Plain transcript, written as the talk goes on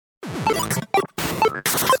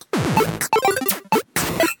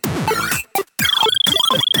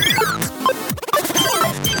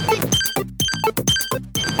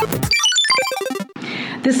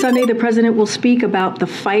This Sunday, the president will speak about the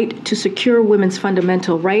fight to secure women's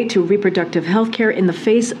fundamental right to reproductive health care in the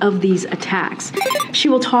face of these attacks. She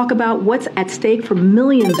will talk about what's at stake for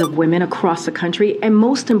millions of women across the country, and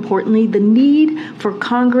most importantly, the need for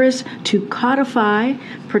Congress to codify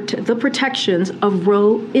the protections of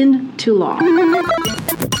Roe into law.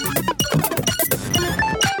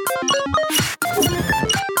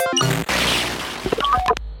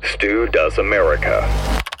 Stu Does America.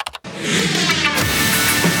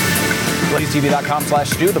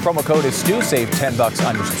 BlazeTV.com/Stu. The promo code is Stu. Save $10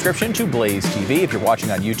 on your subscription to Blaze TV. If you're watching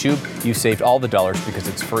on YouTube, you saved all the dollars because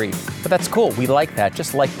it's free. But that's cool. We like that.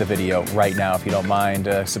 Just like the video right now if you don't mind.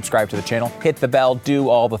 Subscribe to the channel, hit the bell, do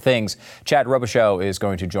all the things. Chad Robichaux is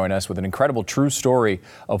going to join us with an incredible true story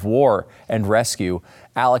of war and rescue.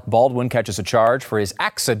 Alec Baldwin catches a charge for his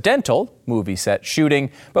accidental movie set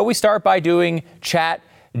shooting. But we start by doing Chat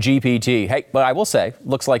GPT. Hey, but I will say,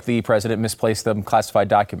 looks like the president misplaced them classified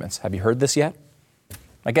documents. Have you heard this yet?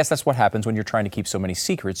 I guess that's what happens when you're trying to keep so many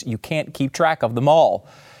secrets. You can't keep track of them all.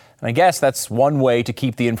 And I guess that's one way to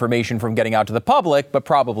keep the information from getting out to the public, but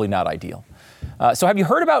probably not ideal. So have you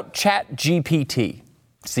heard about Chat GPT?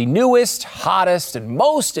 It's the newest, hottest, and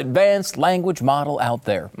most advanced language model out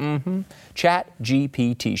there. Chat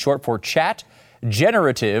GPT, short for Chat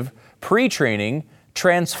Generative Pre-Training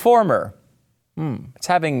Transformer. It's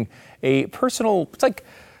having a personal, it's like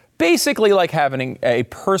basically like having a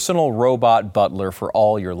personal robot butler for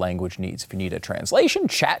all your language needs. If you need a translation,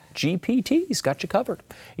 Chat GPT's got you covered.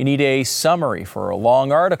 You need a summary for a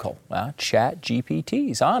long article, Chat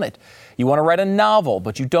GPT's on it. You want to write a novel,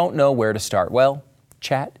 but you don't know where to start. Well,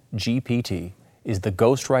 Chat GPT is the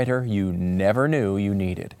ghostwriter you never knew you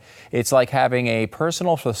needed. It's like having a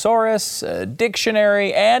personal thesaurus, a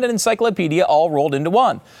dictionary, and an encyclopedia all rolled into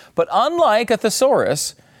one. But unlike a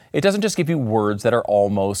thesaurus, it doesn't just give you words that are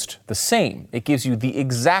almost the same. It gives you the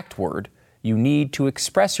exact word you need to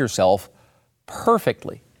express yourself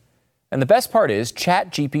perfectly. And the best part is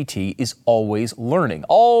ChatGPT is always learning,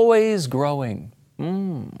 always growing.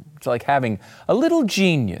 It's like having a little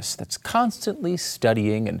genius that's constantly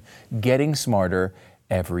studying and getting smarter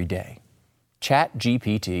every day.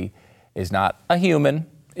 ChatGPT is not a human.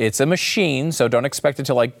 It's a machine, so don't expect it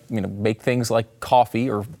to make things like coffee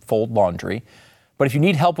or fold laundry. But if you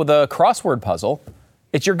need help with a crossword puzzle,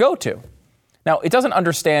 it's your go-to. Now, it doesn't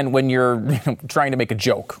understand when you're trying to make a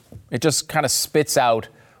joke. It just kind of spits out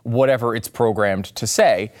whatever it's programmed to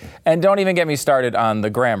say. And don't even get me started on the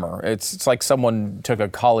grammar. It's like someone took a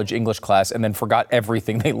college English class and then forgot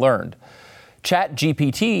everything they learned.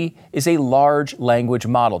 ChatGPT is a large language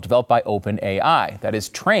model developed by OpenAI that is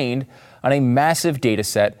trained on a massive data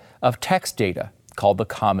set of text data called the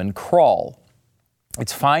Common Crawl.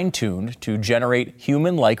 It's fine-tuned to generate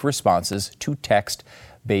human-like responses to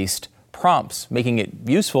text-based prompts, making it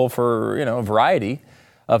useful for, a variety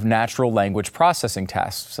of natural language processing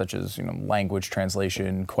tasks, such as language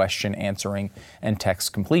translation, question answering, and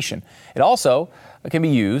text completion. It also can be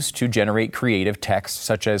used to generate creative text,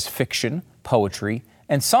 such as fiction, poetry,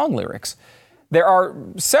 and song lyrics. There are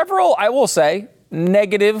several, I will say,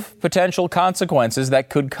 negative potential consequences that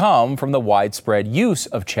could come from the widespread use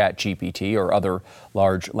of ChatGPT or other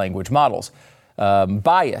large language models.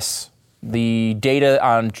 Bias, the data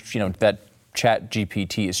on that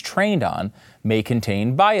ChatGPT is trained on may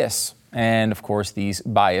contain bias. And of course, these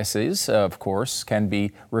biases, can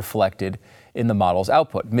be reflected in the model's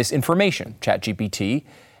output. Misinformation. ChatGPT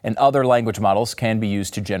and other language models can be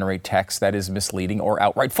used to generate text that is misleading or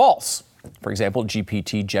outright false. For example,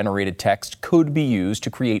 GPT-generated text could be used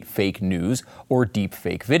to create fake news or deep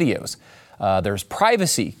fake videos. There's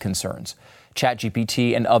privacy concerns.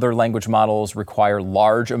 ChatGPT and other language models require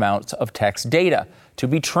large amounts of text data to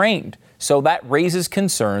be trained. So that raises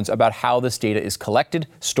concerns about how this data is collected,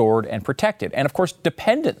 stored, and protected. And of course,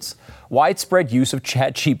 dependence. Widespread use of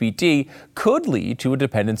ChatGPT could lead to a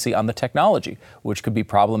dependency on the technology, which could be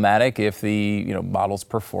problematic if the model's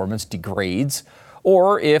performance degrades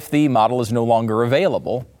or if the model is no longer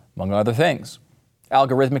available, among other things.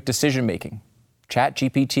 Algorithmic decision-making.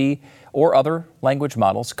 ChatGPT or other language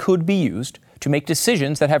models could be used to make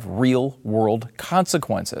decisions that have real-world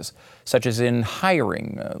consequences, such as in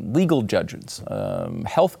hiring, legal judgments,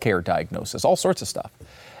 healthcare diagnosis, all sorts of stuff.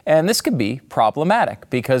 And this could be problematic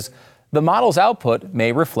because the model's output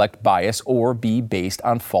may reflect bias or be based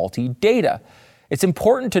on faulty data. It's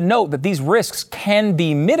important to note that these risks can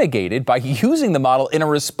be mitigated by using the model in a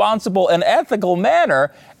responsible and ethical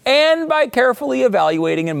manner and by carefully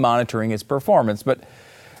evaluating and monitoring its performance. But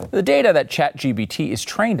the data that ChatGPT is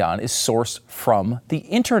trained on is sourced from the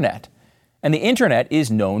internet. And the internet is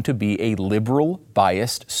known to be a liberal,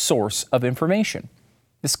 biased source of information.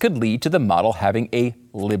 This could lead to the model having a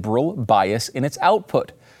liberal bias in its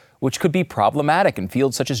output, which could be problematic in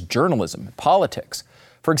fields such as journalism and politics.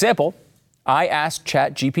 For example, I asked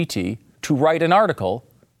ChatGPT to write an article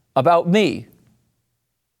about me.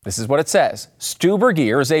 This is what it says. Stu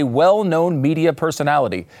Burguiere is a well-known media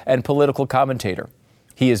personality and political commentator.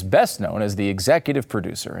 He is best known as the executive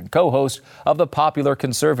producer and co-host of the popular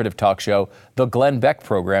conservative talk show, The Glenn Beck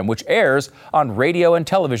Program, which airs on radio and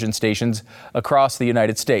television stations across the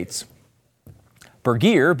United States.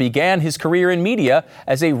 Burguiere began his career in media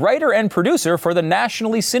as a writer and producer for the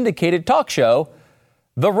nationally syndicated talk show,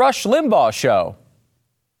 The Rush Limbaugh Show,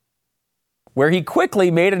 where he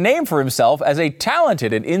quickly made a name for himself as a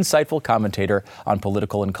talented and insightful commentator on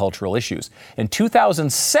political and cultural issues. In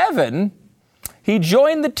 2007, he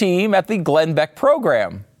joined the team at the Glenn Beck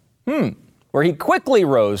Program, where he quickly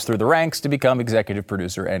rose through the ranks to become executive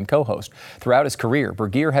producer and co-host. Throughout his career,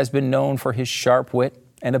 Burguiere has been known for his sharp wit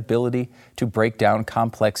and ability to break down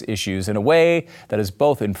complex issues in a way that is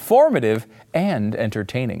both informative and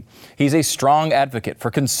entertaining. He's a strong advocate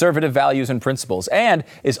for conservative values and principles and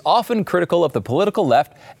is often critical of the political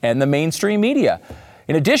left and the mainstream media.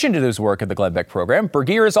 In addition to his work at the Glenn Beck Program,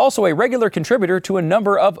 Burguiere is also a regular contributor to a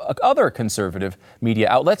number of other conservative media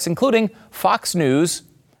outlets, including Fox News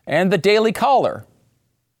and The Daily Caller.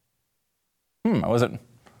 I wasn't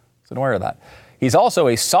aware of that. He's also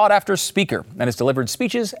a sought-after speaker and has delivered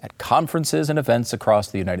speeches at conferences and events across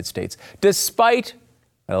the United States. Despite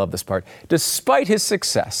his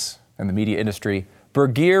success in the media industry,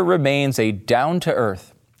 Burguiere remains a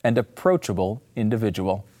down-to-earth and approachable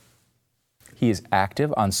individual. He is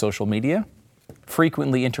active on social media,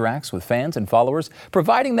 frequently interacts with fans and followers,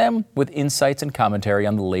 providing them with insights and commentary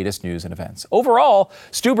on the latest news and events. Overall,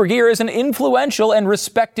 Stu Burguiere is an influential and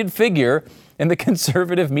respected figure in the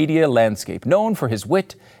conservative media landscape, known for his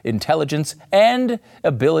wit, intelligence, and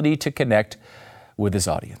ability to connect with his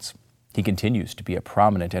audience. He continues to be a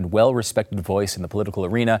prominent and well-respected voice in the political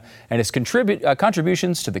arena, and his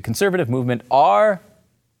contributions to the conservative movement are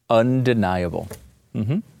undeniable.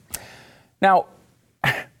 Now,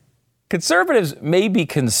 conservatives may be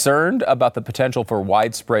concerned about the potential for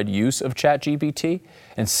widespread use of ChatGPT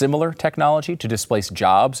and similar technology to displace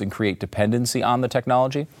jobs and create dependency on the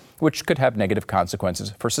technology, which could have negative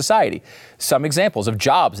consequences for society. Some examples of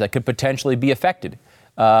jobs that could potentially be affected.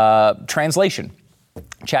 Translation.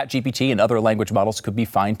 ChatGPT and other language models could be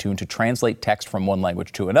fine-tuned to translate text from one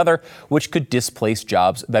language to another, which could displace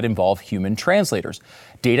jobs that involve human translators.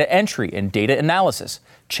 Data entry and data analysis.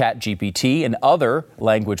 ChatGPT and other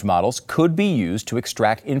language models could be used to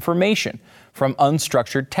extract information from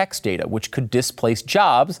unstructured text data, which could displace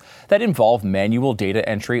jobs that involve manual data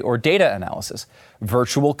entry or data analysis.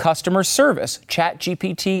 Virtual customer service.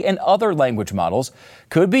 ChatGPT and other language models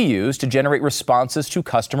could be used to generate responses to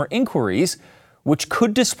customer inquiries, which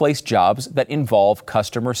could displace jobs that involve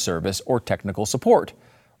customer service or technical support.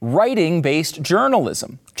 Writing-based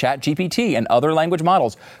journalism. ChatGPT and other language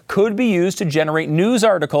models could be used to generate news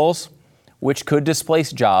articles, which could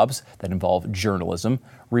displace jobs that involve journalism,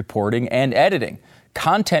 reporting, and editing.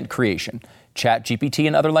 Content creation. ChatGPT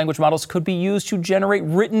and other language models could be used to generate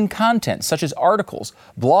written content, such as articles,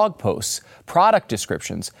 blog posts, product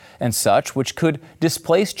descriptions, and such, which could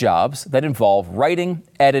displace jobs that involve writing,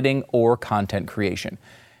 editing, or content creation.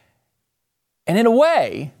 And in a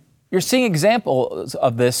way, you're seeing examples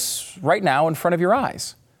of this right now in front of your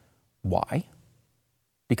eyes. Why?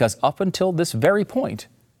 Because up until this very point,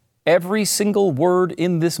 every single word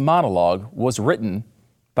in this monologue was written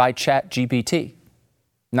by ChatGPT.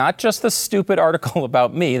 Not just the stupid article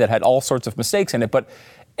about me that had all sorts of mistakes in it, but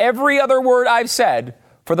every other word I've said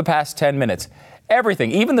for the past 10 minutes.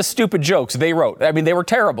 Everything, even the stupid jokes they wrote. I mean, they were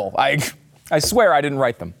terrible. I swear I didn't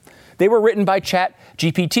write them. They were written by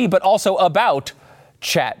ChatGPT, but also about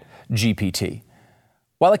ChatGPT.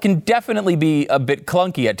 While it can definitely be a bit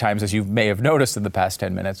clunky at times, as you may have noticed in the past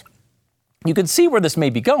 10 minutes, you can see where this may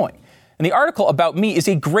be going. And the article about me is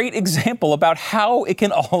a great example about how it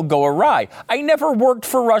can all go awry. I never worked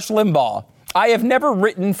for Rush Limbaugh. I have never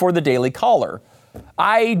written for The Daily Caller.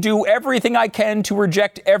 I do everything I can to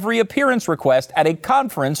reject every appearance request at a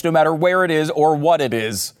conference, no matter where it is or what it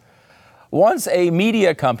is. Once a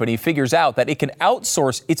media company figures out that it can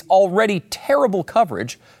outsource its already terrible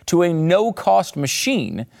coverage to a no-cost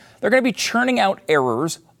machine, they're going to be churning out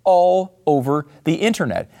errors all over the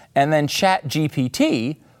internet. And then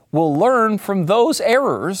ChatGPT will learn from those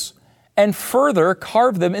errors and further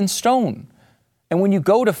carve them in stone. And when you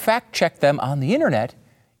go to fact check them on the internet,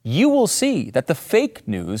 you will see that the fake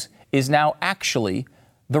news is now actually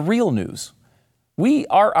the real news. We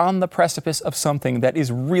are on the precipice of something that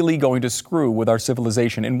is really going to screw with our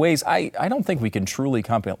civilization in ways I don't think we can truly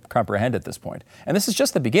comprehend at this point. And this is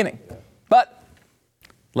just the beginning. But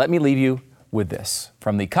let me leave you with this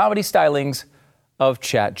from the comedy stylings of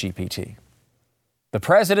ChatGPT. The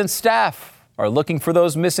president's staff are looking for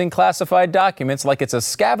those missing classified documents like it's a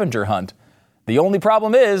scavenger hunt. The only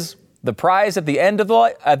problem is the prize at the end of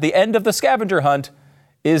the scavenger hunt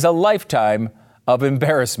is a lifetime of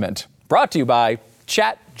embarrassment. Brought to you by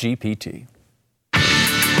ChatGPT.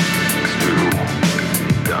 Stu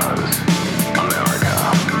does America.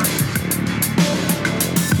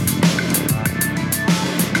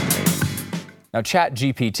 Now,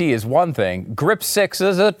 ChatGPT is one thing. Grip 6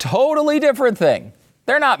 is a totally different thing.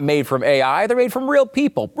 They're not made from AI. They're made from real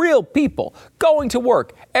people going to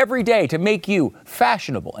work every day to make you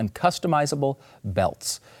fashionable and customizable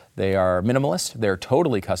belts. They are minimalist. They're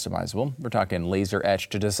totally customizable. We're talking laser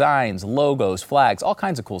etched designs, logos, flags, all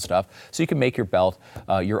kinds of cool stuff. So you can make your belt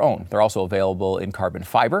your own. They're also available in carbon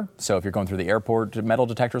fiber. So if you're going through the airport metal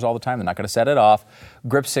detectors all the time, they're not going to set it off.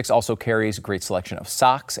 Grip 6 also carries a great selection of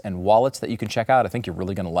socks and wallets that you can check out. I think you're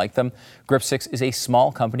really going to like them. Grip 6 is a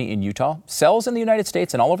small company in Utah, sells in the United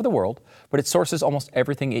States and all over the world, but it sources almost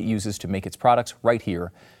everything it uses to make its products right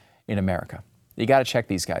here in America. You got to check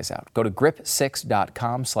these guys out. Go to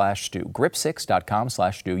grip6.com/Stu.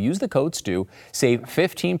 Grip6.com/Stu. Use the code Stu. Save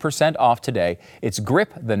 15% off today. It's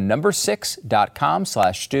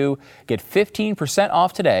grip6.com/Stu. Get 15%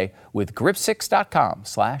 off today with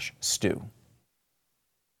grip6.com/Stu.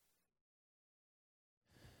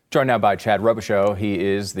 Joined now by Chad Robichaux. He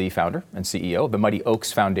is the founder and CEO of the Mighty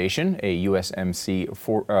Oaks Foundation, a USMC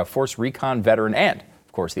Force Recon veteran and,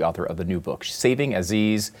 of course, the author of the new book, Saving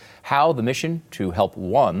Aziz, How the Mission to Help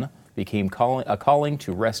One Became a Calling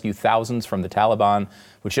to Rescue Thousands from the Taliban,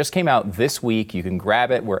 which just came out this week. You can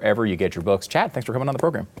grab it wherever you get your books. Chad, thanks for coming on the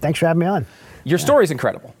program. Thanks for having me on. Your story is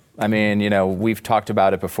incredible. I mean, we've talked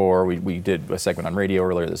about it before. We did a segment on radio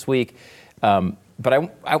earlier this week.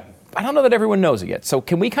 But I don't know that everyone knows it yet. So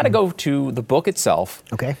can we kind of go to the book itself?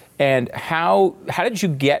 Okay. And how did you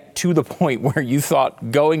get to the point where you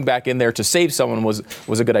thought going back in there to save someone was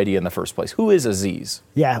a good idea in the first place? Who is Aziz?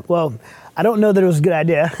 Yeah, well, I don't know that it was a good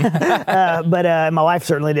idea, but my wife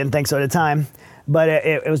certainly didn't think so at the time. But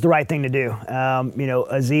it was the right thing to do.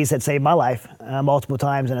 Aziz had saved my life multiple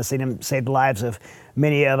times, and I've seen him save the lives of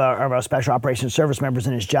many of our Special Operations Service members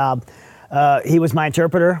in his job. He was my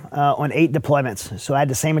interpreter on 8 deployments. So I had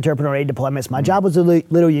the same interpreter on 8 deployments. My job was a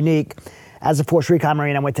little unique. As a Force Recon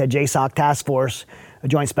Marine, I went to a JSOC task force, a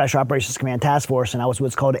Joint Special Operations Command task force, and I was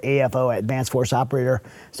what's called an AFO, Advanced Force Operator.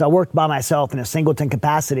 So I worked by myself in a singleton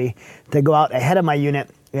capacity to go out ahead of my unit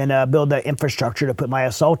and build the infrastructure to put my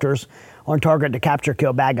assaulters on target to capture,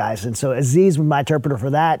 kill bad guys. And so Aziz was my interpreter for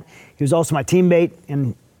that. He was also my teammate,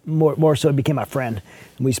 and more so became my friend.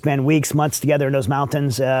 And we spent weeks, months together in those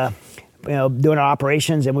mountains, doing our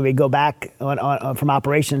operations, and when we go back from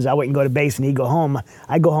operations, I wouldn't go to base and he'd go home.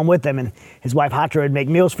 I'd go home with him, and his wife Hatra would make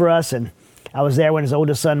meals for us, and I was there when his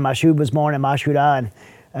oldest son Mashud was born and Mashuda, and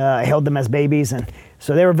I held them as babies, and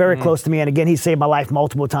so they were very close to me. And again, he saved my life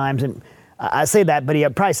multiple times, and I say that, but he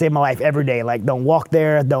probably saved my life every day. Like, don't walk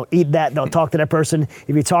there, don't eat that, don't talk to that person.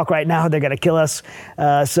 If you talk right now, they're gonna kill us.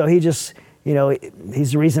 So he just,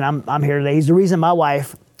 he's the reason I'm here today. He's the reason my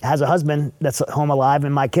wife has a husband that's home alive,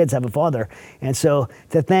 and my kids have a father. And so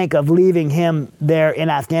to think of leaving him there in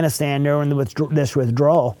Afghanistan during this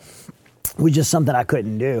withdrawal was just something I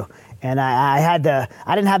couldn't do. And I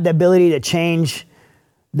didn't have the ability to change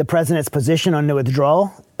the president's position on the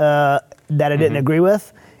withdrawal that I didn't agree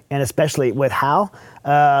with, and especially with how.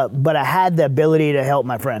 But I had the ability to help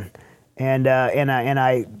my friend. And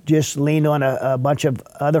I just leaned on a bunch of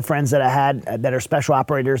other friends that I had that are special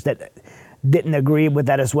operators that didn't agree with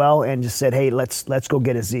that as well, and just said, hey, let's go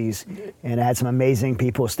get Aziz. And I had some amazing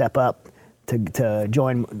people step up to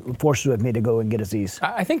join forces with me to go and get Aziz.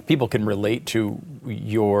 I think people can relate to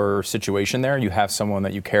your situation there. You have someone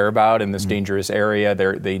that you care about in this dangerous area.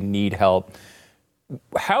 They need help.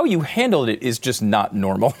 How you handled it is just not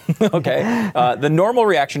normal, okay? The normal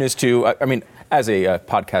reaction is to, as a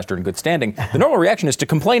podcaster in good standing, the normal reaction is to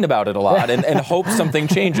complain about it a lot and hope something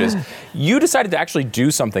changes. You decided to actually do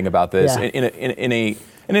something about this in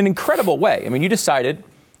an incredible way. I mean, you decided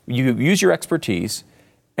you use your expertise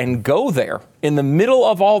and go there in the middle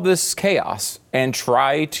of all this chaos and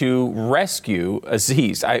try to rescue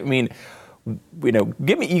Aziz. I mean,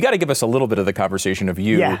 you got to give us a little bit of the conversation of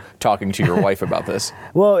you talking to your wife about this.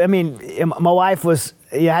 Well, I mean, my wife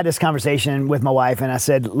I had this conversation with my wife, and I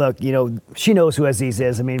said, look, she knows who Aziz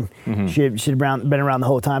is. I mean, she'd been around the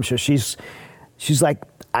whole time, so she's like,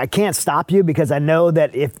 I can't stop you because I know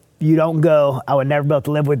that if you don't go, I would never be able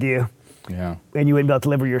to live with you. Yeah. And you wouldn't be able to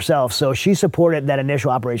live with yourself. So she supported that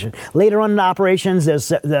initial operation. Later on in the operations,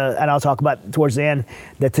 and I'll talk about towards the end,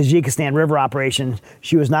 the Tajikistan River operation,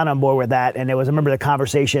 she was not on board with that. And I remember the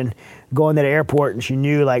conversation going to the airport, and she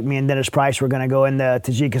knew like me and Dennis Price were going to go into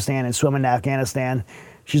Tajikistan and swim into Afghanistan.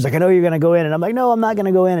 She's like, I know you're going to go in. And I'm like, no, I'm not going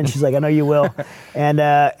to go in. And she's like, I know you will.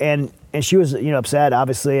 And she was, upset,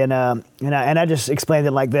 obviously. And I just explained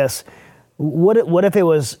it like this. What if it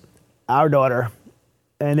was our daughter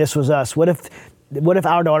and this was us? What if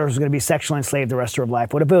our daughter was going to be sexually enslaved the rest of her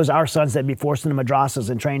life? What if it was our sons that'd be forced into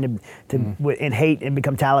madrasas and trained in hate and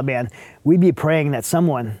become Taliban? We'd be praying that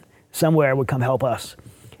someone somewhere would come help us.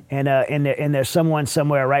 And there's someone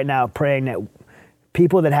somewhere right now praying that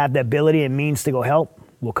people that have the ability and means to go help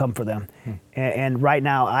will come for them. And right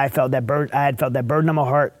now I had felt that burden on my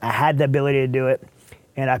heart. I had the ability to do it,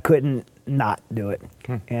 and I couldn't not do it.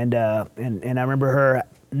 And I remember her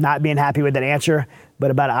not being happy with that answer,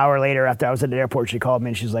 but about an hour later after I was at the airport, she called me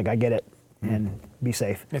and she's like, I get it, and be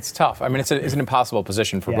safe. It's tough. I mean, it's an impossible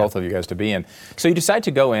position for both of you guys to be in. So you decide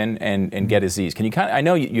to go in and get Aziz. Can you I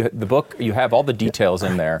know you the book, you have all the details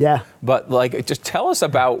in there. Yeah. But just tell us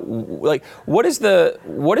about what is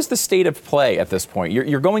the state of play at this point?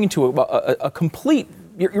 You're going into a complete.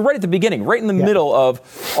 You're right at the beginning, right in the middle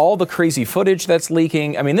of all the crazy footage that's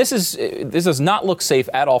leaking. I mean, this does not look safe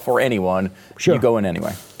at all for anyone. Sure. You go in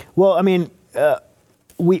anyway. Well, I mean,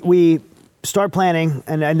 we start planning,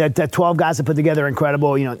 and the 12 guys that put together are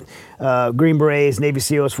incredible. Green Berets, Navy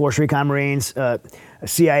SEALs, Force Recon Marines,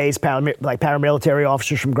 CIA's paramilitary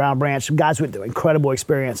officers from Ground Branch, some guys with incredible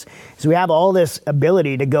experience. So we have all this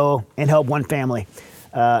ability to go and help one family,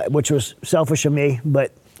 which was selfish of me,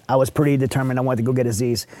 but I was pretty determined I wanted to go get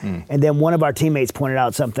Aziz. And then one of our teammates pointed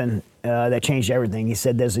out something that changed everything. He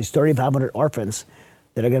said, there's these 3,500 orphans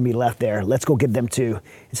that are going to be left there. Let's go get them too.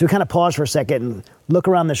 And so we kind of pause for a second and look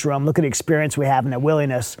around this room, look at the experience we have and the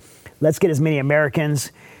willingness. Let's get as many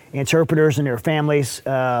Americans, interpreters and their families,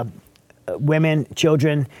 women,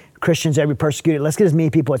 children, Christians, every persecuted. Let's get as many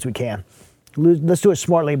people as we can. Let's do it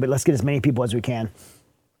smartly, but let's get as many people as we can.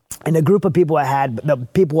 And the group of people I had, the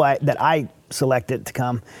people that I selected to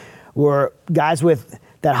come were guys with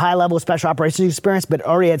that high level of special operations experience, but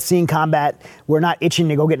already had seen combat, were not itching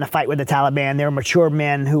to go get in a fight with the Taliban. They were mature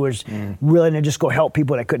men who was willing to just go help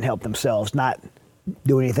people that couldn't help themselves, not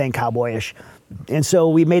do anything cowboyish. And so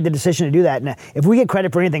we made the decision to do that. And if we get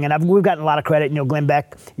credit for anything, and we've gotten a lot of credit, Glenn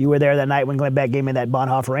Beck, you were there that night when Glenn Beck gave me that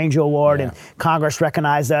Bonhoeffer Angel Award, and Congress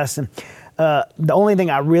recognized us. And the only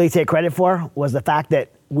thing I really take credit for was the fact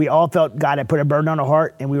that we all felt God had put a burden on our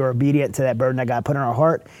heart, and we were obedient to that burden that God put on our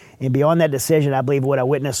heart. And beyond that decision, I believe what I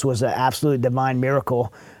witnessed was an absolute divine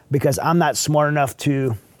miracle, because I'm not smart enough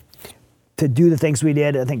to do the things we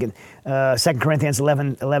did. I think in 2 Corinthians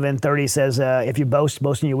 11:30 says, if you boast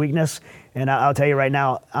in your weakness. And I'll tell you right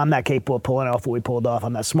now, I'm not capable of pulling off what we pulled off.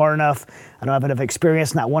 I'm not smart enough. I don't have enough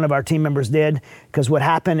experience. Not one of our team members did, because what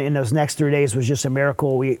happened in those next 3 days was just a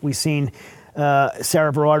miracle. We seen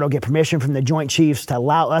Sarah Verardo get permission from the Joint Chiefs to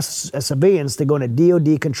allow us as civilians to go into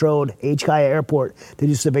DOD-controlled HKIA airport to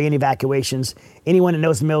do civilian evacuations. Anyone that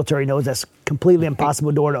knows the military knows that's completely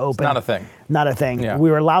impossible door to open. It's not a thing. Not a thing. Yeah.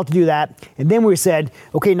 We were allowed to do that, and then we said,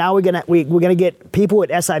 okay, now we're gonna get people with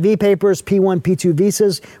SIV papers, P1, P2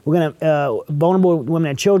 visas. We're gonna vulnerable women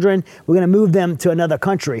and children. We're gonna move them to another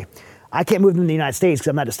country. I can't move them to the United States because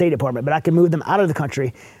I'm not the State Department, but I can move them out of the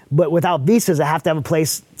country. But without visas, I have to have a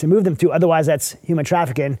place to move them to. Otherwise, that's human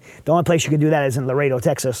trafficking. The only place you can do that is in Laredo,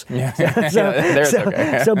 Texas. Yeah.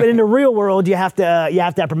 But in the real world, you have to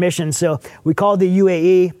have permission. So we called the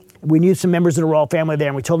UAE. We knew some members of the royal family there,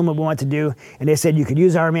 and we told them what we wanted to do. And they said, you could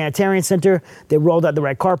use our humanitarian center. They rolled out the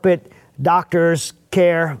red carpet, doctors,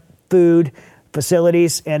 care, food,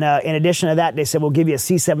 facilities, and in addition to that, they said, we'll give you a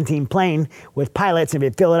C-17 plane with pilots, and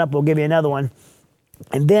if you fill it up, we'll give you another one.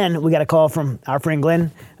 And then we got a call from our friend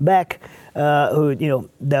Glenn Beck, who,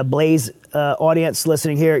 the Blaze audience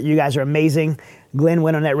listening here, you guys are amazing. Glenn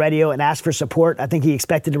went on that radio and asked for support. I think he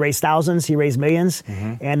expected to raise thousands. He raised millions.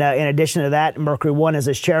 And in addition to that, Mercury One, as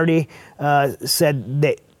his charity, said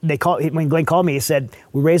that when Glenn called me, he said,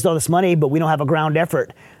 we raised all this money, but we don't have a ground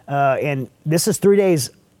effort. And this is 3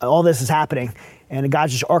 days, all this is happening. And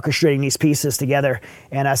God's just orchestrating these pieces together.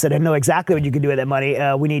 And I said, I know exactly what you could do with that money.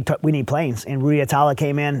 We need planes. And Rudy Atala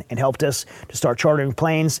came in and helped us to start chartering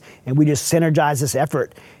planes. And we just synergized this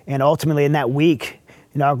effort. And ultimately in that week,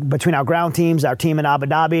 between our ground teams, our team in Abu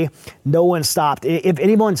Dhabi, no one stopped. If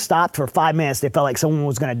anyone stopped for 5 minutes, they felt like someone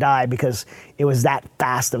was going to die, because it was that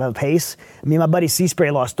fast of a pace. I mean, my buddy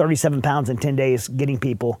Seaspray lost 37 pounds in 10 days getting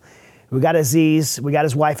people. We got Aziz, we got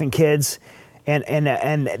his wife and kids, and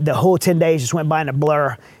the whole 10 days just went by in a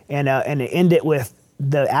blur, and it ended with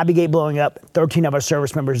the Abbey Gate blowing up, 13 of our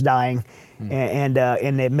service members dying, and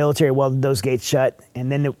the military welded those gates shut.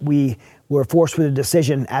 And then we were forced with a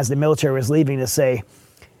decision as the military was leaving to say,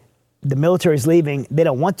 the military's leaving, they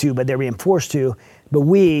don't want to, but they're being forced to, but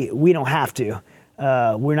we don't have to.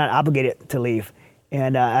 We're not obligated to leave.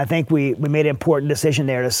 And I think we made an important decision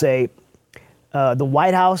there to say, the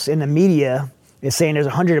White House and the media is saying there's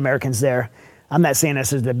 100 Americans there. I'm not saying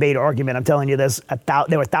this is a debate or argument. I'm telling you there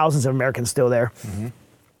were thousands of Americans still there.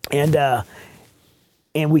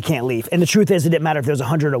 And we can't leave. And the truth is, it didn't matter if there's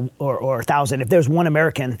 100 or 1,000. If there's one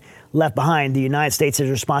American left behind, the United States has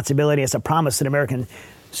a responsibility. It's a promise to the American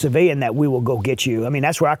civilian that we will go get you. I mean,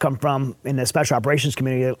 that's where I come from in the special operations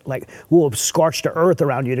community. Like, we'll scorch the earth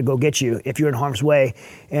around you to go get you if you're in harm's way.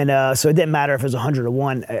 And so it didn't matter if it was 100 or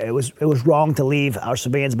 1. It was wrong to leave our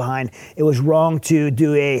civilians behind. It was wrong to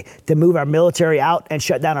move our military out and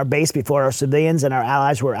shut down our base before our civilians and our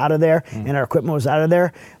allies were out of there and our equipment was out of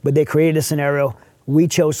there. But they created a scenario. We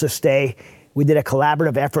chose to stay. We did a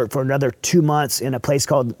collaborative effort for another 2 months in a place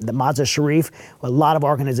called the Mazar Sharif. A lot of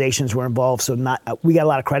organizations were involved, so we got a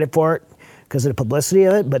lot of credit for it because of the publicity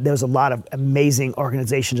of it, but there was a lot of amazing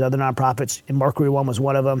organizations, other nonprofits, and Mercury One was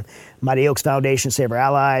one of them, Mighty Oaks Foundation, Save Our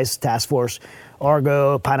Allies, Task Force,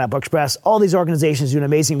 Argo, Pineapple Express, all these organizations doing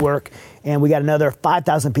amazing work, and we got another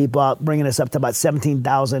 5,000 people out, bringing us up to about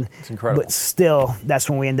 17,000. It's incredible. But still, that's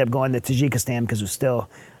when we ended up going to Tajikistan because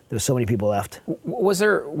there's so many people left.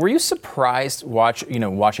 Were you surprised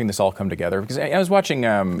watching this all come together? Because I was watching,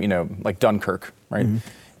 like Dunkirk, right?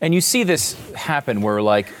 And you see this happen where,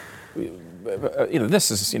 like,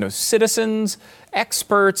 this is, citizens,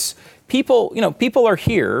 experts, people are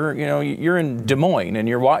here. You're in Des Moines and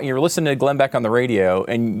you're listening to Glenn Beck on the radio,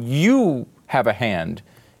 and you have a hand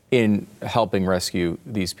in helping rescue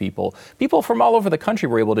these people. People from all over the country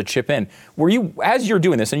were able to chip in. Were you, as you're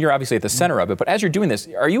doing this, and you're obviously at the center of it, but as you're doing this,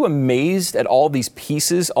 are you amazed at all these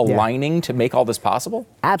pieces aligning to make all this possible?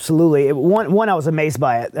 Absolutely. One, I was amazed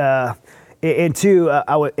by it. And two,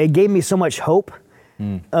 it gave me so much hope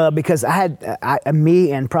because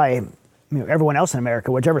me and probably everyone else in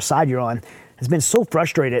America, whichever side you're on, has been so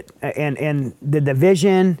frustrated and the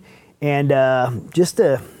division and just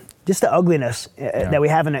the ugliness that we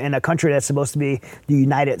have in a country that's supposed to be the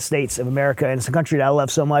United States of America, and it's a country that I love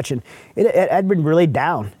so much, and it had been really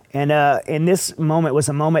down. And this moment was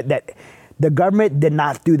a moment that the government did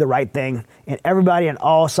not do the right thing, and everybody on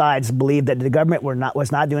all sides believed that the government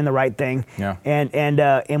was not doing the right thing. Yeah.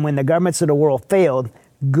 And when the governments of the world failed,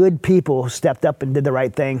 good people stepped up and did the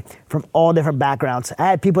right thing from all different backgrounds. I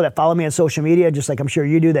had people that follow me on social media, just like I'm sure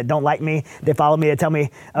you do, that don't like me. They follow me to tell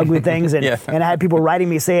me ugly things. And, and I had people writing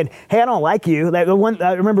me saying, hey, I don't like you. Like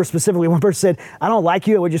I remember specifically one person said, I don't like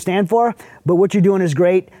you at what you stand for, but what you're doing is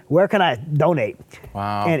great. Where can I donate?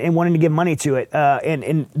 Wow. And wanting to give money to it.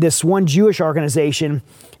 And this one Jewish organization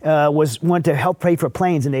wanted to help pay for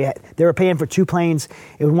planes, and they were paying for 2 planes.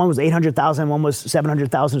 One was $800,000, one was $700,000.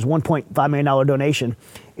 It was $1.5 million donation.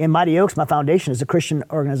 And Mighty Oaks, my foundation, is a Christian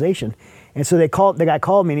organization. And so the guy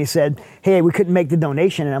called me and he said, hey, we couldn't make the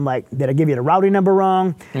donation. And I'm like, did I give you the routing number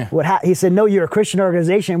wrong? Yeah. He said, no, you're a Christian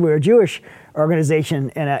organization. We're a Jewish organization.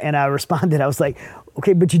 And I responded, I was like,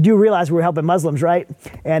 okay, but you do realize we're helping Muslims, right?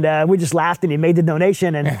 And we just laughed and he made the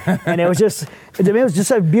donation. And it was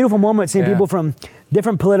just a beautiful moment seeing people from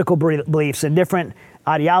different political beliefs and different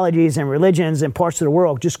ideologies and religions and parts of the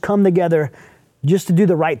world just come together just to do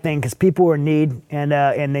the right thing, because people were in need and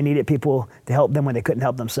they needed people to help them when they couldn't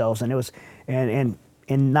help themselves. And it was and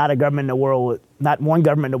not a government in the world, not one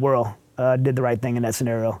government in the world did the right thing in that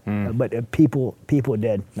scenario, but people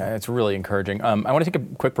did. It's really encouraging. I want to take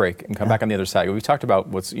a quick break and come back on the other side. We've talked about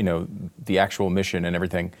what's the actual mission and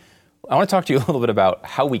everything. I want to talk to you a little bit about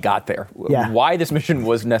how we got there, why this mission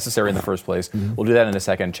was necessary in the first place. We'll do that in a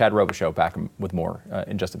second. Chad Robichaux back with more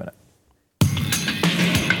in just a minute.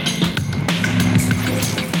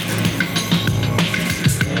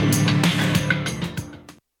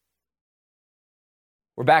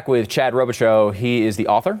 We're back with Chad Robichaux. He is the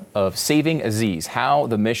author of Saving Aziz, How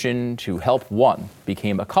the Mission to Help One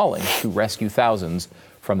Became a Calling to Rescue Thousands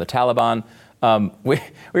from the Taliban.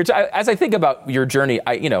 As I think about your journey,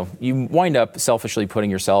 you wind up selfishly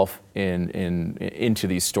putting yourself into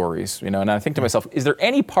these stories, and I think to myself, is there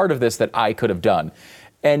any part of this that I could have done?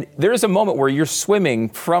 And there is a moment where you're swimming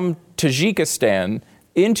from Tajikistan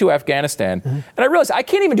into Afghanistan, and I realized I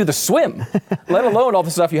can't even do the swim, let alone all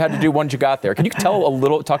the stuff you had to do once you got there. Can you talk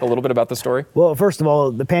a little bit about the story? Well, first of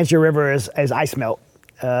all, the Panjshir River is ice melt.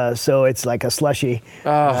 So it's like a slushy.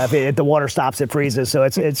 If the water stops, it freezes. So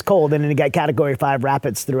it's cold. And then it got Category 5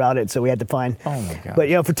 rapids throughout it. So we had to find. Oh my God.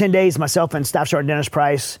 But for 10 days, myself and Staff Sergeant Dennis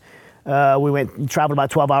Price, we traveled about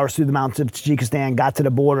 12 hours through the mountains of Tajikistan, got to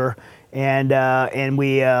the border, and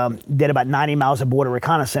we did about 90 miles of border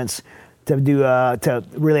reconnaissance to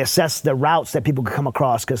really assess the routes that people could come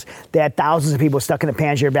across, because they had thousands of people stuck in the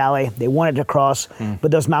Panjshir Valley. They wanted to cross,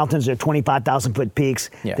 but those mountains are 25,000-foot peaks.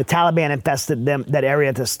 Yeah. The Taliban infested that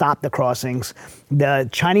area to stop the crossings. The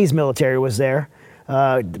Chinese military was there,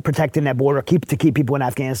 protecting that border, to keep people in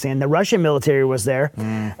Afghanistan. The Russian military was there.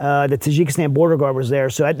 The Tajikistan border guard was there.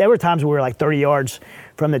 So there were times we were like 30 yards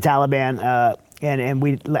from the Taliban. And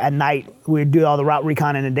we at night we do all the route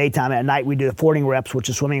recon in the daytime. At night we do the fording reps, which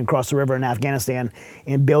is swimming across the river in Afghanistan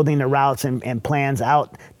and building the routes and plans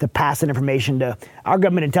out to pass that information to our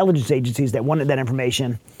government intelligence agencies that wanted that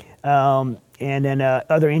information, and then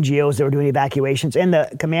other NGOs that were doing evacuations, and the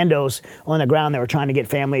commandos on the ground that were trying to get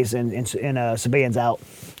families and civilians out.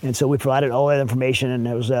 And so we provided all that information, and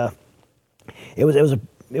it was a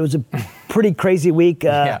pretty crazy week,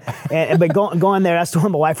 but going there, that's the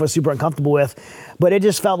one my wife was super uncomfortable with. But it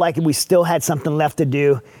just felt like we still had something left to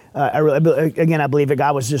do. I believe that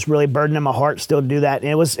God was just really burdening my heart still to do that.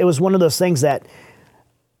 And it was one of those things that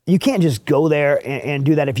you can't just go there and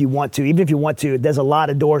do that if you want to. Even if you want to, there's a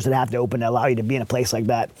lot of doors that have to open to allow you to be in a place like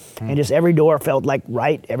that. And just every door felt like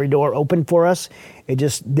right. Every door opened for us. It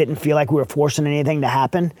just didn't feel like we were forcing anything to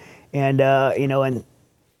happen. And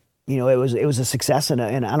it was a success, and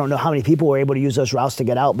I don't know how many people were able to use those routes to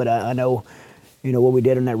get out, but I know, what we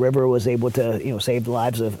did in that river was able to, save the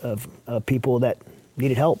lives of people that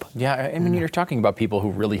needed help. Yeah, I mean, you're talking about people who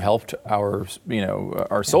really helped our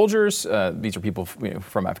soldiers. These are people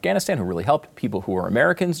from Afghanistan who really helped people who are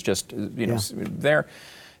Americans, there.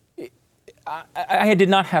 I did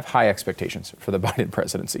not have high expectations for the Biden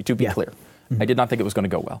presidency, to be clear. I did not think it was going to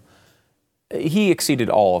go well. He exceeded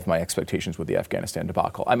all of my expectations with the Afghanistan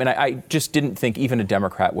debacle. I mean, I just didn't think even a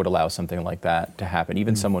Democrat would allow something like that to happen,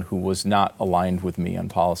 even someone who was not aligned with me on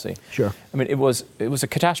policy. Sure. I mean, it was a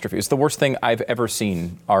catastrophe. It's the worst thing I've ever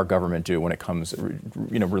seen our government do when it comes,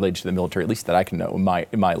 related to the military, at least that I can know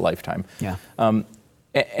in my lifetime. Yeah.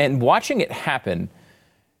 And watching it happen,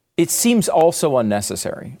 it seems also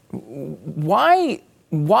unnecessary. Why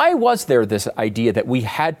was there this idea that we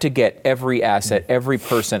had to get every asset, every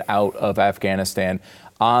person out of Afghanistan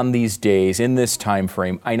on these days, in this time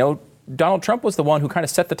frame? I know Donald Trump was the one who kind of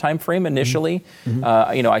set the time frame initially.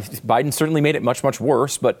 Biden certainly made it much, much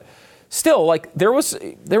worse, but still, there was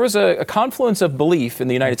a confluence of belief in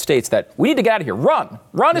the United States that we need to get out of here. Run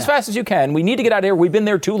as fast as you can. We need to get out of here. We've been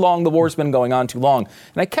there too long. The war's been going on too long.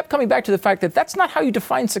 And I kept coming back to the fact that that's not how you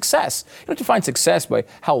define success. You don't define success by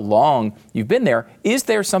how long you've been there. Is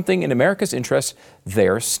there something in America's interest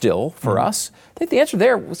there still for us? I think the answer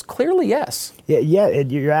there was clearly yes. Yeah,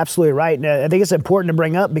 you're absolutely right. And I think it's important to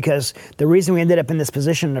bring up, because the reason we ended up in this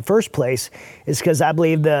position in the first place is because I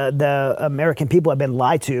believe the American people have been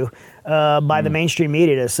lied to by the mainstream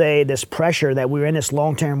media to say this pressure that we're in this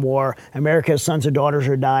long-term war. America's sons and daughters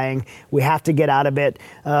are dying. We have to get out of it.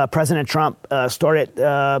 President Trump started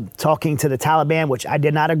talking to the Taliban, which I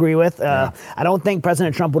did not agree with. I don't think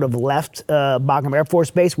President Trump would have left Bagram Air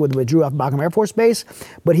Force Base, withdrew off Bagram Air Force Base,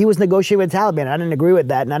 but he was negotiating with the Taliban. I didn't agree with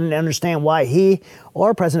that, and I didn't understand why he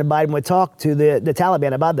or President Biden would talk to the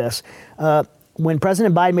Taliban about this. When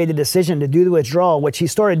President Biden made the decision to do the withdrawal, which he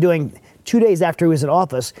started doing 2 days after he was in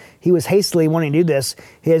office, he was hastily wanting to do this.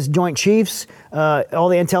 His Joint Chiefs, all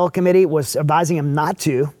the Intel Committee was advising him not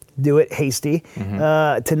to do it hasty,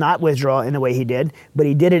 to not withdraw in the way he did, but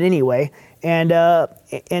he did it anyway.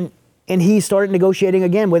 And he started negotiating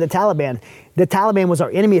again with the Taliban. The Taliban was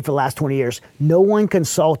our enemy for the last 20 years. No one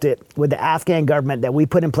consulted with the Afghan government that we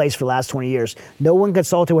put in place for the last 20 years. No one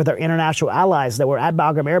consulted with our international allies that were at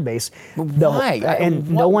Bagram Air Base. Why?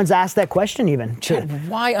 No one's asked that question even. Chad,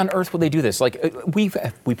 why on earth would they do this?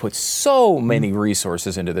 We put so many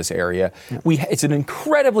resources into this area. It's an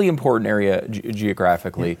incredibly important area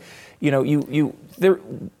geographically. They're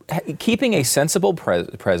keeping a sensible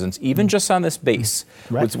presence, even just on this base,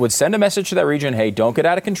 would send a message to that region: hey, don't get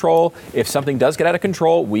out of control. If something does get out of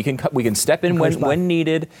control, we can step in when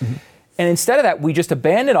needed. And instead of that, we just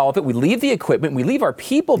abandon all of it. We leave the equipment. We leave our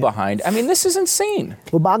people behind. I mean, this is insane.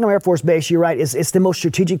 Well, Bagram Air Force Base, you're right, it's the most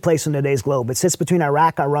strategic place in today's globe. It sits between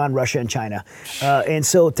Iraq, Iran, Russia, and China. And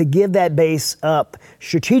so to give that base up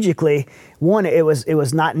strategically, one, it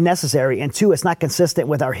was not necessary, and two, it's not consistent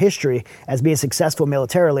with our history as being successful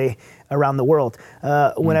militarily around the world.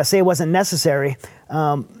 When I say it wasn't necessary,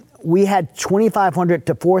 we had 2,500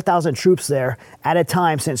 to 4,000 troops there at a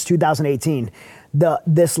time since 2018.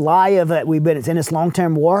 this lie of we've been in this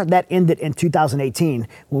long-term war, that ended in 2018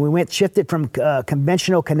 when we shifted from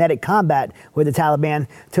conventional kinetic combat with the Taliban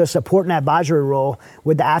to a support and advisory role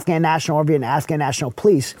with the Afghan National Army and Afghan National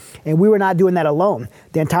Police. And we were not doing that alone.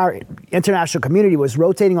 The entire international community was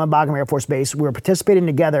rotating on Bagram Air Force Base. We were participating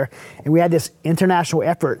together, and we had this international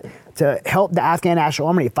effort to help the Afghan National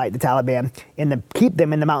Army fight the Taliban and to keep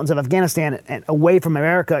them in the mountains of Afghanistan and away from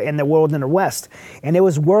America and the world in the West. And it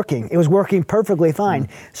was working. It was working perfectly fine.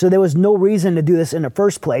 So there was no reason to do this in the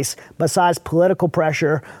first place besides political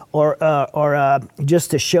pressure or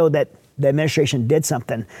just to show that the administration did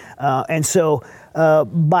something. And so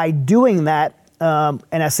by doing that,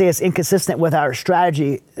 and I say it's inconsistent with our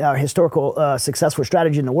strategy, our historical successful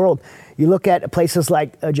strategy in the world. You look at places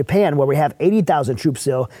like Japan, where we have 80,000 troops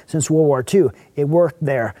still since World War II. It worked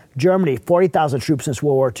there. Germany, 40,000 troops since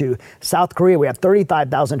World War II. South Korea, we have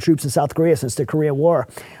 35,000 troops in South Korea since the Korean War.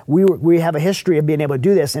 We have a history of being able to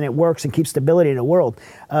do this, and it works and keeps stability in the world.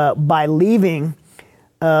 By leaving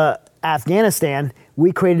Afghanistan,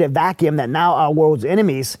 we created a vacuum that now our world's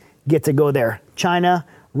enemies get to go there. China,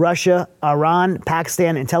 Russia, Iran,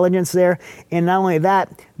 Pakistan intelligence there. And not only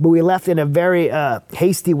that, but we left in a very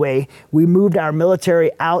hasty way. We moved our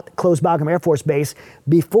military out, closed Bagram Air Force Base,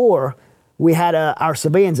 before we had our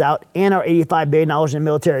civilians out and our $85 billion in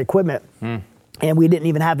military equipment. And we didn't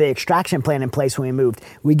even have the extraction plan in place when we moved.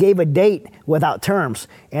 We gave a date without terms.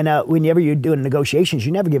 And whenever you're doing negotiations,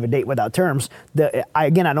 you never give a date without terms. I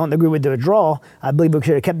don't agree with the withdrawal. I believe we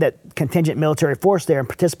should have kept that contingent military force there and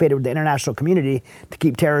participated with the international community to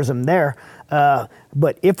keep terrorism there.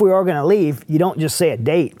 But if we are going to leave, you don't just say a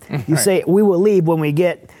date. You say, we will leave when we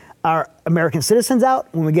get our American citizens out,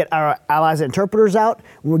 when we get our allies and interpreters out,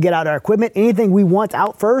 when we get out our equipment, anything we want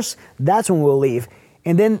out first, that's when we'll leave.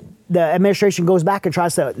 And then the administration goes back and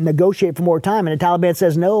tries to negotiate for more time, and the Taliban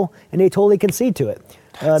says no, and they totally concede to it.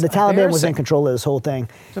 The Taliban was in control of this whole thing.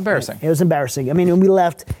 It's embarrassing. It was embarrassing. I mean, when we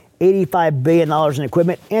left $85 billion in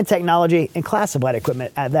equipment and technology and classified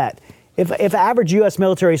equipment at that. If an average U.S.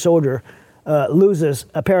 military soldier loses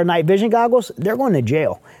a pair of night vision goggles, they're going to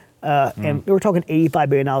jail. And we're talking $85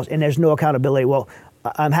 billion, and there's no accountability. Well,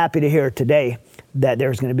 I'm happy to hear today that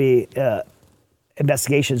there's going to be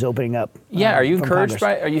investigations opening up. Yeah, are you encouraged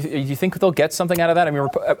by? Do you think they'll get something out of that? I mean,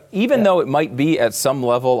 even though it might be at some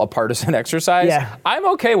level a partisan exercise, I'm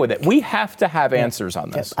okay with it. We have to have answers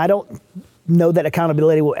on this. I don't know that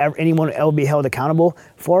accountability will anyone will ever be held accountable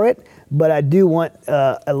for it, but I do want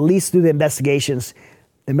at least through the investigations,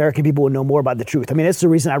 the American people will know more about the truth. I mean, that's the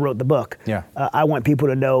reason I wrote the book. Yeah. I want people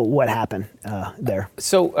to know what happened there.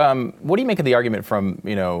 So what do you make of the argument from,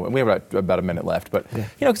 we have about a minute left, but,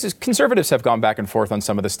 because conservatives have gone back and forth on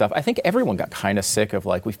some of this stuff. I think everyone got kind of sick of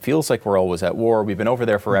we feels like we're always at war. We've been over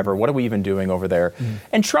there forever. What are we even doing over there?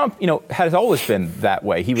 And Trump, has always been that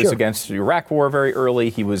way. He was against the Iraq war very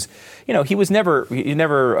early. He was never,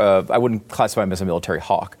 I wouldn't classify him as a military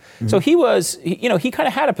hawk. So he was, he kind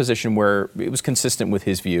of had a position where it was consistent with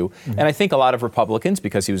his view. And I think a lot of Republicans,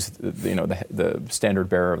 because he was, the standard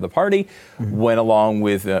bearer of the party, went along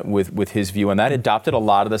with his view on that, adopted a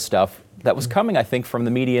lot of the stuff that was coming, I think, from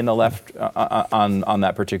the media and the left on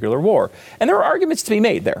that particular war. And there were arguments to be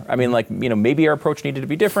made there. I mean, maybe our approach needed to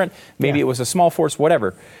be different. Maybe it was a small force,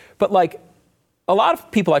 whatever. But a lot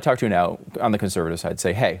of people I talk to now on the conservative side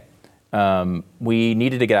say, hey, we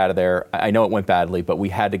needed to get out of there. I know it went badly, but we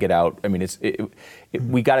had to get out. I mean,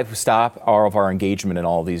 we got to stop all of our engagement in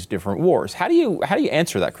all these different wars. How do you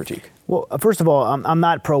answer that critique? Well, first of all, I'm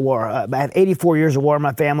not pro-war. I have 84 years of war in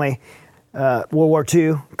my family. World War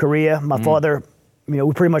II, Korea. My father,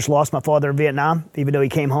 we pretty much lost my father in Vietnam, even though he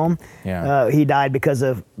came home. Yeah. He died because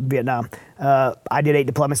of Vietnam. I did 8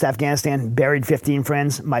 deployments to Afghanistan, buried 15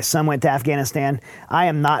 friends. My son went to Afghanistan. I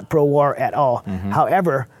am not pro-war at all.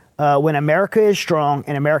 However, when America is strong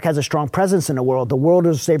and America has a strong presence in the world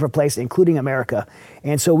is a safer place, including America.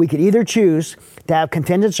 And so we could either choose to have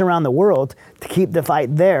contingents around the world to keep the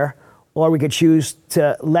fight there, or we could choose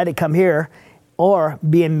to let it come here or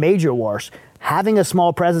be in major wars. Having a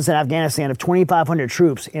small presence in Afghanistan of 2,500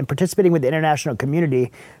 troops and participating with the international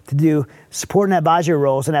community to do support and advisory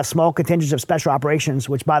roles and have small contingents of special operations,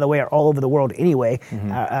 which, by the way, are all over the world anyway,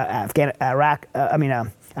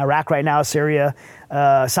 Iraq right now, Syria,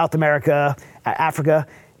 South America, Africa,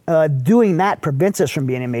 doing that prevents us from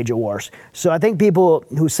being in major wars. So I think people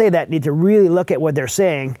who say that need to really look at what they're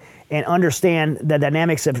saying and understand the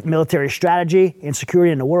dynamics of military strategy and security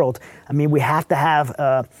in the world. I mean, we have to have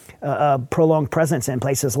a prolonged presence in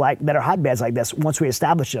places that are hotbeds like this once we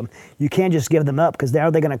establish them. You can't just give them up, because they're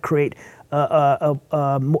going to create an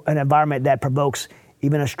environment that provokes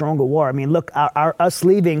even a stronger war. I mean, look, us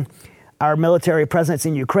leaving our military presence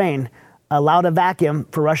in Ukraine allowed a vacuum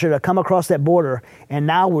for Russia to come across that border, and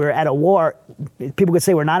now we're at a war. People could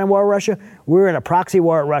say we're not in war with Russia. We're in a proxy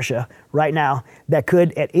war with Russia right now that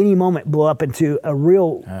could at any moment blow up into a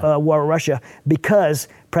real war with Russia because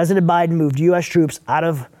President Biden moved U.S. troops out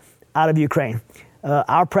of Ukraine.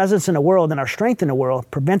 Our presence in the world and our strength in the world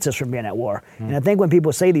prevents us from being at war. And I think when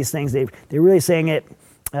people say these things, they're really saying it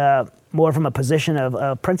more from a position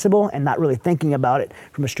of principle and not really thinking about it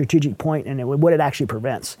from a strategic point and what it actually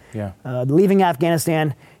prevents. Yeah. Leaving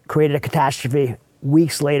Afghanistan created a catastrophe.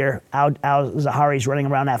 Weeks later, al-Zawahiri's running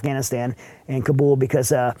around Afghanistan and Kabul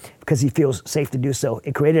because he feels safe to do so.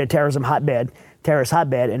 It created a terrorist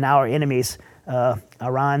hotbed, and now our enemies,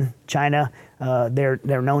 Iran, China,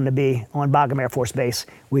 they're known to be on Bagram Air Force Base.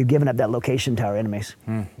 We've given up that location to our enemies.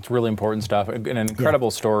 It's really important stuff. An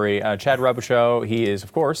incredible story. Chad Robichaux, he is,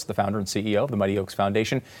 of course, the founder and CEO of the Mighty Oaks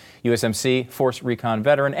Foundation, USMC, Force Recon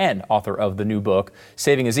veteran, and author of the new book,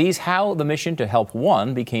 Saving Aziz, How the Mission to Help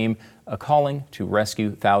One Became a Calling to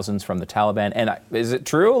Rescue Thousands from the Taliban. And is it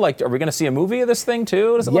true? Like, are we going to see a movie of this thing,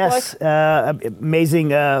 too? Does it look like? Yes. Amazing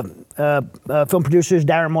film producers,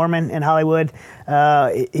 Darren Moorman in Hollywood.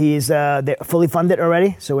 He's fully funded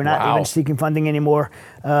already, so we're not even seeking funding anymore.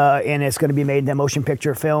 And it's going to be made in a motion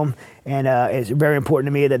picture film. And it's very important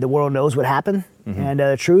to me that the world knows what happened and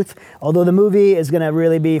the truth. Although the movie is going to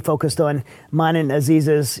really be focused on mine and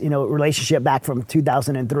Aziz's, relationship back from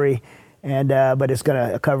 2003. But it's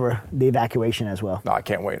going to cover the evacuation as well. Oh, I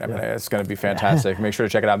can't wait. I mean, it's going to be fantastic. Make sure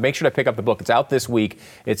to check it out. Make sure to pick up the book. It's out this week.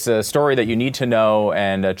 It's a story that you need to know.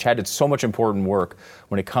 And Chad did so much important work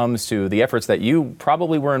when it comes to the efforts that you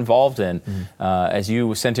probably were involved in as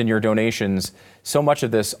you sent in your donations. So much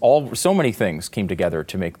of this, so many things came together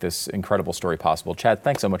to make this incredible story possible. Chad,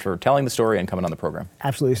 thanks so much for telling the story and coming on the program.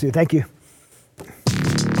 Absolutely, Stu. Thank you.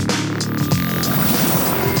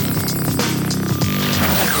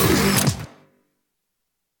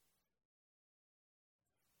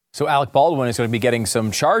 So Alec Baldwin is going to be getting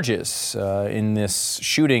some charges in this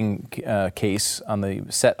shooting case on the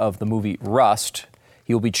set of the movie Rust.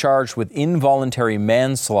 He will be charged with involuntary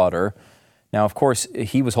manslaughter. Now, of course,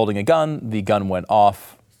 he was holding a gun. The gun went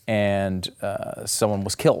off, and someone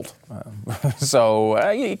was killed.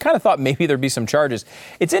 So you kind of thought maybe there'd be some charges.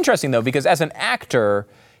 It's interesting, though, because as an actor,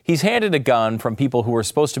 he's handed a gun from people who are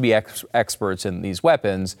supposed to be experts in these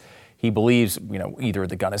weapons. He believes, either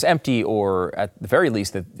the gun is empty or at the very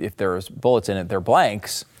least that if there's bullets in it, they're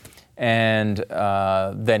blanks. And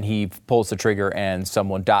then he pulls the trigger and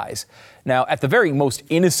someone dies. Now, at the very most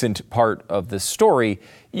innocent part of this story,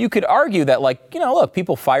 you could argue that, look,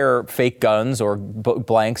 people fire fake guns or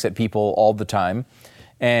blanks at people all the time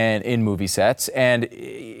and in movie sets. And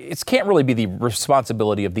it can't really be the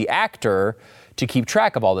responsibility of the actor to keep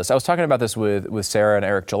track of all this. I was talking about this with Sarah and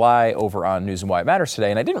Eric July over on News and Why It Matters today,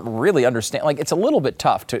 and I didn't really understand. It's a little bit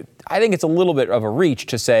tough I think it's a little bit of a reach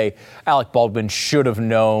to say Alec Baldwin should have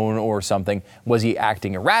known or something. Was he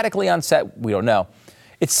acting erratically on set? We don't know.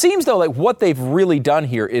 It seems, though, like what they've really done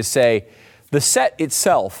here is say the set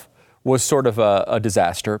itself was sort of a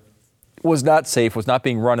disaster, was not safe, was not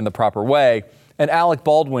being run in the proper way. And Alec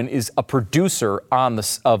Baldwin is a producer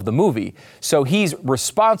of the movie. So he's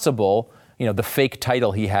responsible, the fake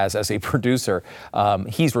title he has as a producer,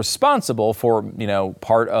 he's responsible for,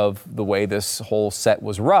 part of the way this whole set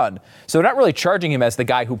was run. So they're not really charging him as the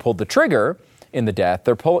guy who pulled the trigger in the death.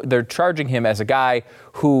 They're charging him as a guy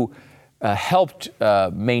who helped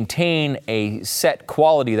maintain a set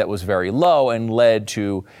quality that was very low and led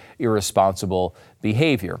to irresponsible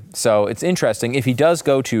behavior. So it's interesting. If he does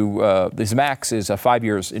go to, his max is 5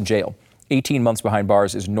 years in jail. 18 months behind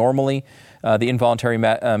bars is normally the involuntary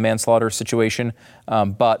manslaughter situation,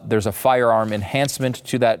 but there's a firearm enhancement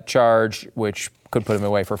to that charge, which could put him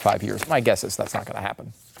away for 5 years. My guess is that's not going to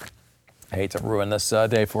happen. I hate to ruin this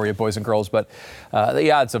day for you, boys and girls, but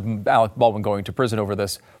the odds of Alec Baldwin going to prison over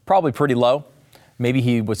this, probably pretty low. Maybe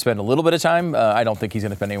he would spend a little bit of time. I don't think he's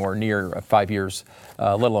going to spend anywhere near 5 years,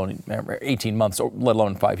 let alone 18 months, or let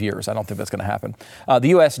alone 5 years. I don't think that's going to happen. The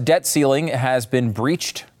U.S. debt ceiling has been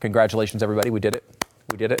breached. Congratulations, everybody. We did it.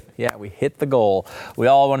 We did it. Yeah, we hit the goal. We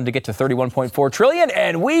all wanted to get to $31.4 trillion,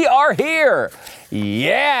 and we are here.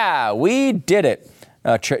 Yeah, we did it.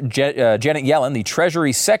 Janet Yellen, the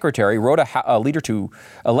Treasury Secretary, wrote a letter to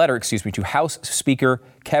House Speaker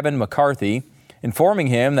Kevin McCarthy, informing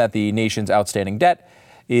him that the nation's outstanding debt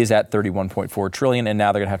is at $31.4 trillion, and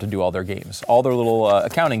now they're going to have to do all their games, all their little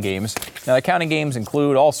accounting games. Now, accounting games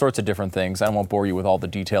include all sorts of different things. I won't bore you with all the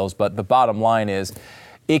details, but the bottom line is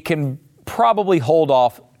it can probably hold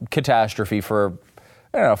off catastrophe for,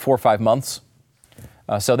 4 or 5 months.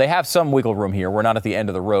 So they have some wiggle room here. We're not at the end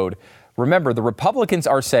of the road. Remember, the Republicans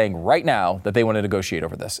are saying right now that they want to negotiate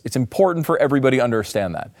over this. It's important for everybody to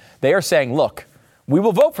understand that. They are saying, look, we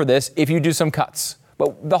will vote for this if you do some cuts.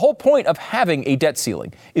 But the whole point of having a debt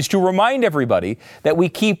ceiling is to remind everybody that we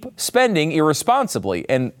keep spending irresponsibly,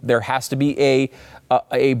 and there has to be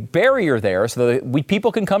a barrier there so that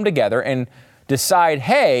people can come together and decide,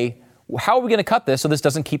 hey, how are we going to cut this so this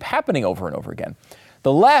doesn't keep happening over and over again?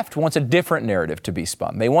 The left wants a different narrative to be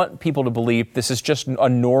spun. They want people to believe this is just a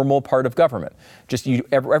normal part of government.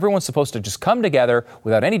 Everyone's supposed to just come together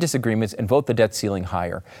without any disagreements and vote the debt ceiling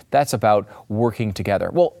higher. That's about working together.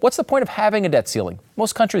 Well, what's the point of having a debt ceiling?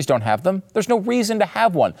 Most countries don't have them. There's no reason to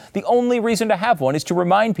have one. The only reason to have one is to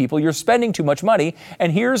remind people you're spending too much money,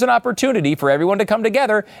 and here's an opportunity for everyone to come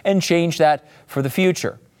together and change that for the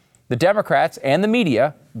future. The Democrats and the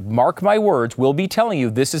media, mark my words, will be telling you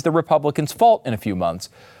this is the Republicans' fault in a few months.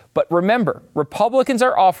 But remember, Republicans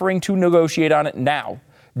are offering to negotiate on it now.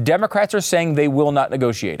 Democrats are saying they will not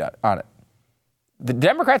negotiate on it. The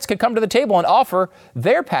Democrats could come to the table and offer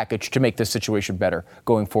their package to make this situation better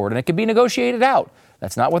going forward, and it could be negotiated out.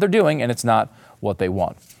 That's not what they're doing, and it's not what they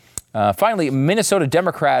want. Finally, Minnesota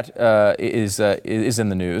Democrat is in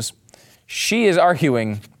the news. She is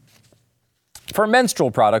arguing for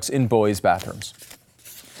menstrual products in boys' bathrooms.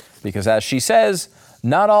 Because as she says,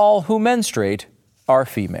 not all who menstruate are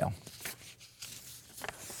female.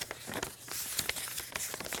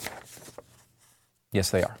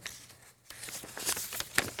 Yes, they are.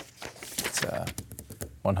 It's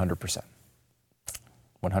 100%.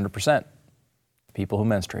 100%. People who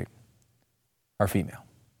menstruate are female.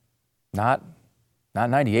 Not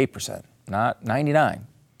 98%, not 99%,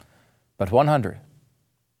 but 100.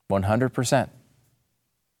 100%.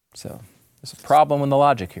 So there's a problem in the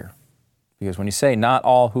logic here. Because when you say not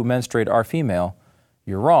all who menstruate are female,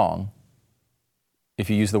 you're wrong if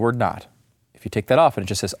you use the word not. If you take that off and it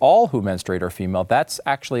just says all who menstruate are female, that's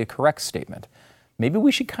actually a correct statement. Maybe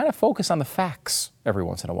we should kind of focus on the facts every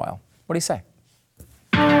once in a while. What do you say?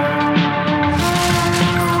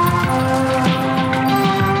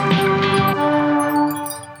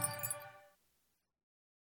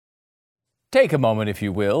 Take a moment, if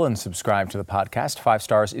you will, and subscribe to the podcast. 5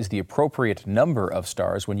 stars is the appropriate number of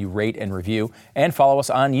stars when you rate and review, and follow us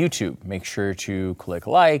on YouTube. Make sure to click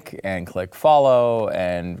like and click follow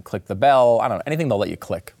and click the bell. I don't know, anything they'll let you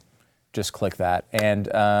click. Just click that. And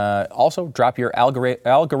also drop your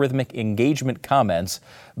algorithmic engagement comments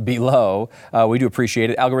below. We do appreciate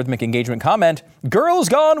it. Algorithmic engagement comment, Girls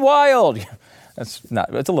Gone Wild. It's a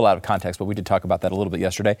little out of context, but we did talk about that a little bit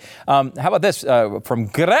yesterday. How about this from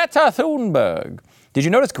Greta Thunberg? Did you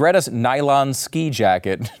notice Greta's nylon ski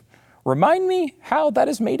jacket? Remind me how that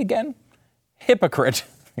is made again? Hypocrite.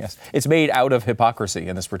 Yes, it's made out of hypocrisy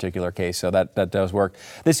in this particular case, so that does work.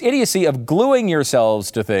 This idiocy of gluing yourselves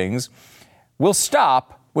to things will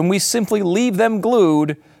stop when we simply leave them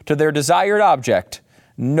glued to their desired object.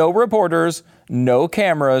 No reporters, no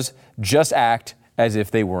cameras, just act as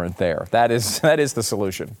if they weren't there. That is the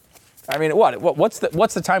solution. I mean, what's the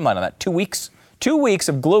timeline on that? 2 weeks? 2 weeks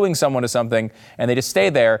of gluing someone to something, and they just stay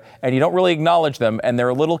there, and you don't really acknowledge them, and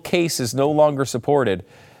their little case is no longer supported.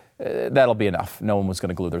 That'll be enough. No one was going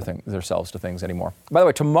to glue themselves to things anymore. By the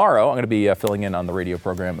way, tomorrow I'm going to be filling in on the radio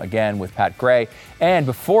program again with Pat Gray, and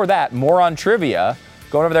before that, more on trivia.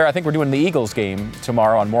 Going over there, I think we're doing the Eagles game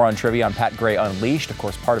tomorrow on More on Trivia on Pat Gray Unleashed. Of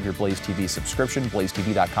course, part of your Blaze TV subscription,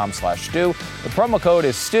 blazetv.com/Stu. The promo code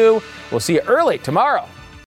is Stu. We'll see you early tomorrow